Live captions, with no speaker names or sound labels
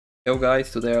Yo guys,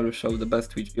 today I will show the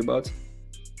best Twitch viewbot.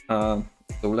 So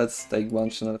let's take one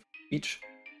channel each.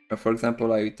 For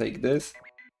example, I take this.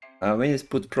 When you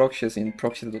put proxies in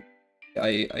proxy,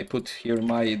 I put here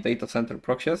my data center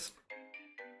proxies.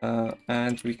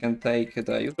 And we can take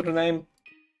the username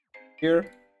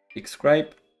here, click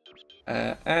scribe,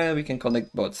 and we can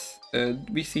connect bots.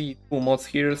 We see two mods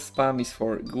here. Spam is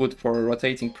good for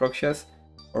rotating proxies,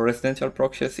 or residential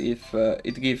proxies if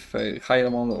it gives a high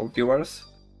amount of viewers.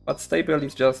 But stable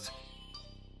is just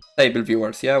stable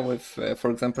viewers, yeah, with for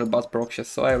example bot proxies.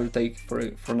 So I will take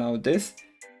for now this.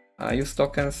 Use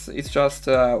tokens. It's just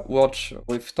watch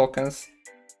with tokens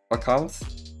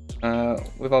accounts.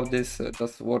 Without this,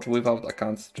 just watch without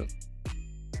accounts.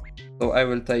 So I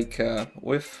will take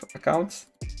with accounts.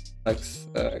 Let's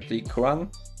click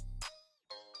run,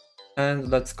 and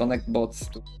let's connect bots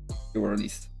to viewer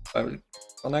list. I will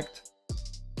connect,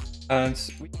 and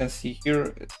we can see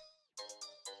here.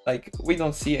 Like, we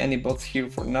don't see any bots here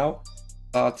for now,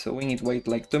 but we need to wait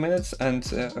like 2 minutes and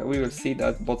we will see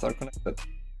that bots are connected.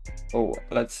 So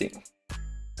let's see.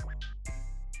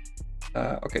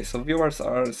 Okay, so viewers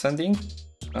are sending,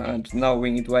 and now we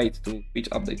need to wait to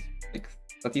reach update like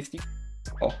statistics.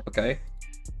 Oh, okay.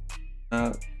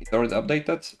 It's already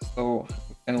updated, so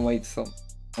we can wait some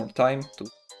more time to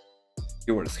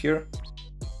viewers here.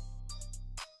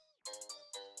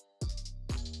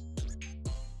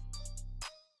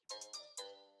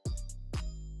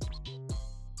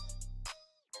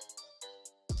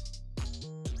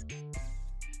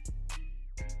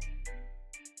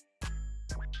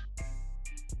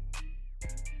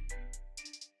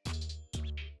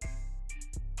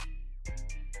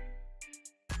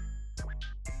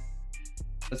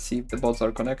 Let's see if the bots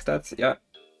are connected. Yeah,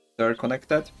 they're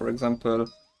connected. For example,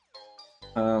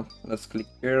 let's click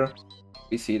here.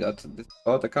 We see that this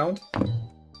bot account.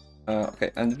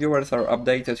 Okay, and viewers are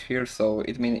updated here, so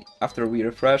it means after we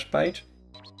refresh page,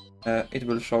 it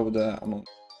will show the amount.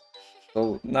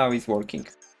 So now it's working.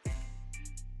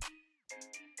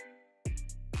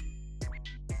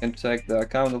 You can check the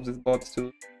account of this bot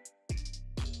too.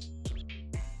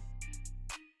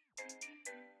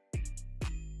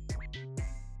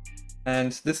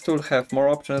 And this tool have more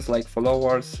options like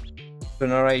followers,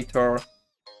 generator,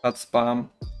 add spam,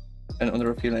 and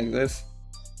other things like this.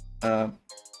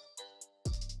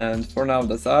 And for now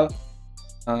that's all.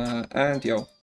 And yo,